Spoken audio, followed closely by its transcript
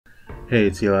Hey,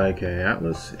 it's Eli aka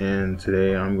Atlas, and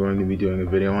today I'm going to be doing a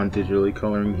video on digitally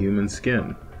coloring human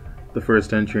skin, the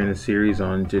first entry in a series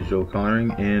on digital coloring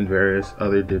and various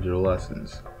other digital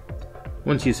lessons.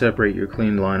 Once you separate your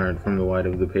cleaned line art from the white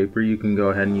of the paper, you can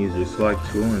go ahead and use your select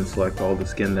tool and select all the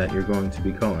skin that you're going to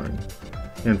be coloring.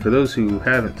 And for those who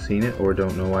haven't seen it or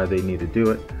don't know why they need to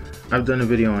do it, I've done a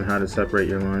video on how to separate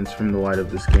your lines from the white of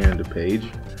the scanned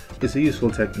page. It's a useful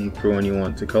technique for when you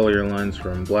want to color your lines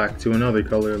from black to another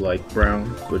color like brown,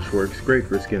 which works great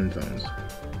for skin tones,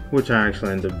 which I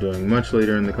actually end up doing much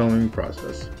later in the coloring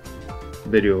process. The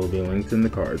video will be linked in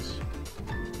the cards.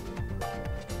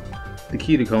 The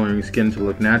key to coloring skin to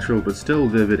look natural but still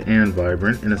vivid and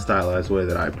vibrant in a stylized way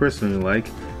that I personally like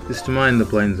is to mine the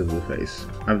planes of the face.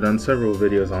 I've done several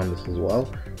videos on this as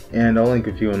well, and I'll link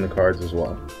a few in the cards as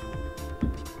well.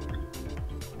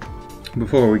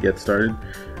 Before we get started,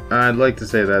 I'd like to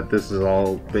say that this is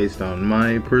all based on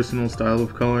my personal style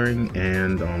of coloring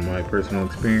and on my personal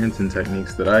experience and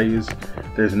techniques that I use.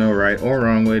 There's no right or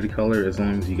wrong way to color as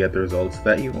long as you get the results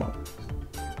that you want.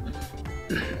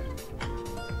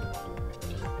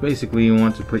 Basically, you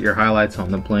want to put your highlights on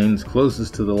the planes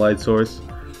closest to the light source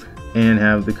and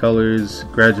have the colors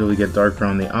gradually get darker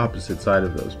on the opposite side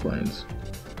of those planes.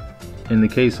 In the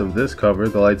case of this cover,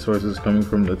 the light source is coming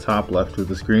from the top left of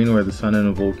the screen where the sun and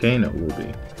a volcano will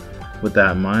be. With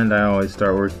that in mind, I always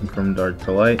start working from dark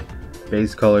to light,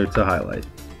 base color to highlight.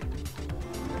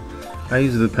 I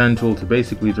use the pen tool to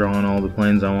basically draw on all the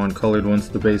planes I want colored once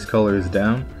the base color is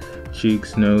down,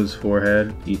 cheeks, nose,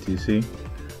 forehead, etc.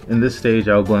 In this stage,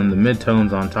 I'll blend the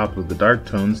midtones on top of the dark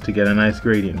tones to get a nice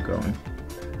gradient going.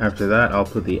 After that, I'll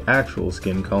put the actual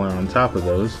skin color on top of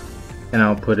those, and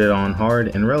I'll put it on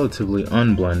hard and relatively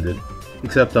unblended,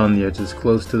 except on the edges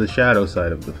close to the shadow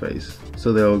side of the face,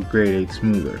 so they'll gradate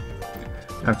smoother.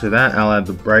 After that, I'll add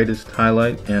the brightest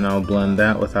highlight and I'll blend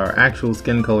that with our actual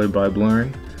skin color by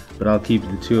blurring, but I'll keep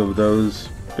the two of those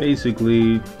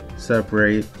basically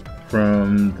separate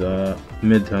from the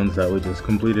midtones that we just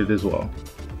completed as well.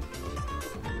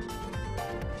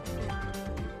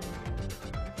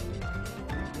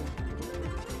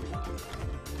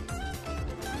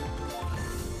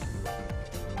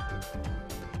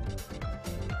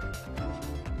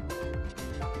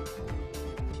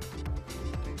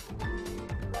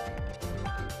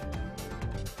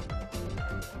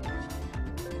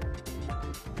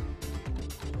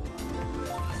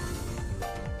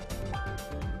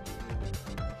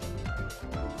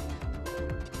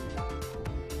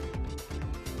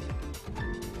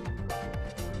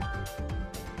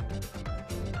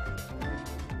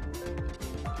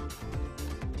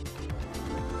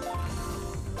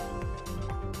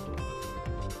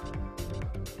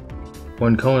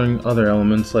 When coloring other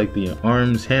elements like the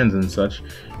arms, hands, and such,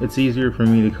 it's easier for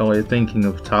me to color thinking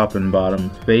of top and bottom,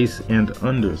 face, and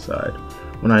underside.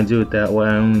 When I do it that way,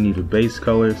 I only need a base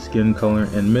color, skin color,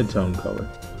 and midtone color.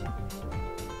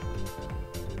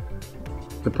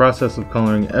 The process of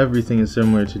coloring everything is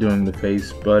similar to doing the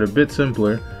face, but a bit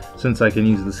simpler since I can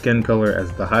use the skin color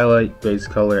as the highlight, base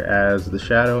color as the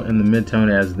shadow, and the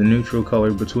midtone as the neutral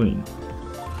color between.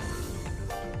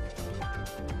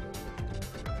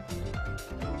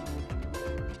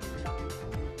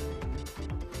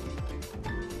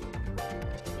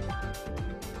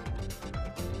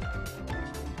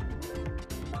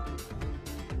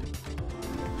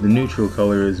 The neutral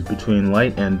color is between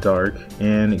light and dark,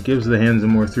 and it gives the hands a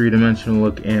more three-dimensional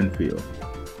look and feel.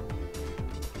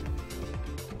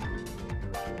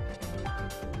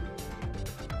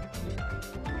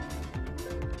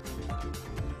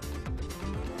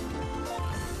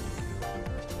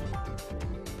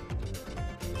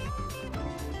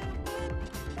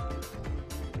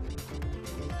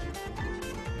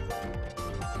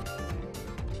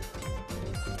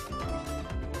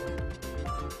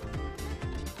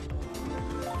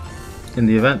 In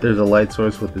the event there's a light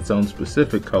source with its own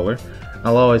specific color,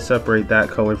 I'll always separate that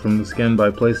color from the skin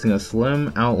by placing a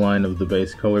slim outline of the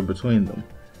base color between them.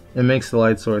 It makes the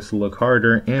light source look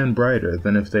harder and brighter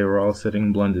than if they were all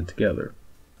sitting blended together.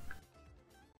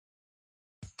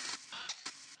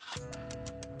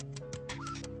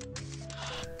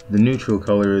 The neutral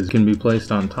color can be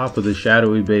placed on top of the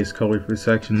shadowy base color for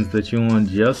sections that you want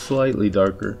just slightly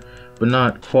darker, but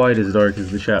not quite as dark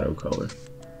as the shadow color.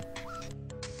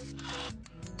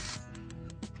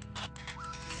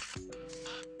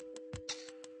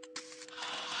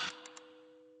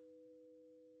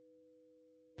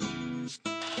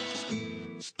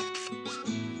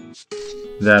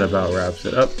 That about wraps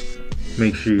it up.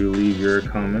 Make sure you leave your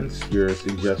comments, your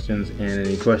suggestions, and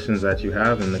any questions that you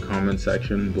have in the comment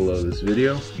section below this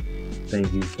video.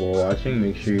 Thank you for watching.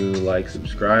 Make sure you like,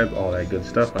 subscribe, all that good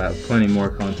stuff. I have plenty more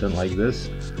content like this,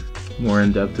 more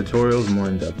in-depth tutorials, more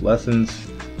in-depth lessons,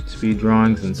 speed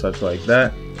drawings, and such like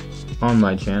that on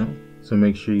my channel. So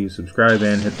make sure you subscribe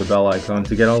and hit the bell icon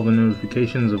to get all the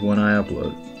notifications of when I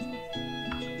upload.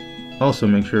 Also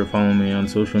make sure to follow me on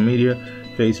social media,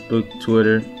 Facebook,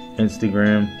 Twitter,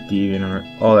 Instagram,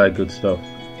 DeviantArt, all that good stuff.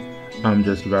 I'm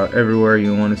just about everywhere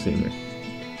you want to see me.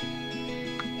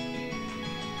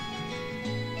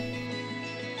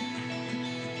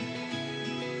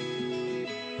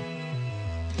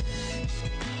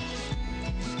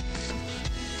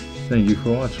 Thank you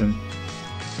for watching.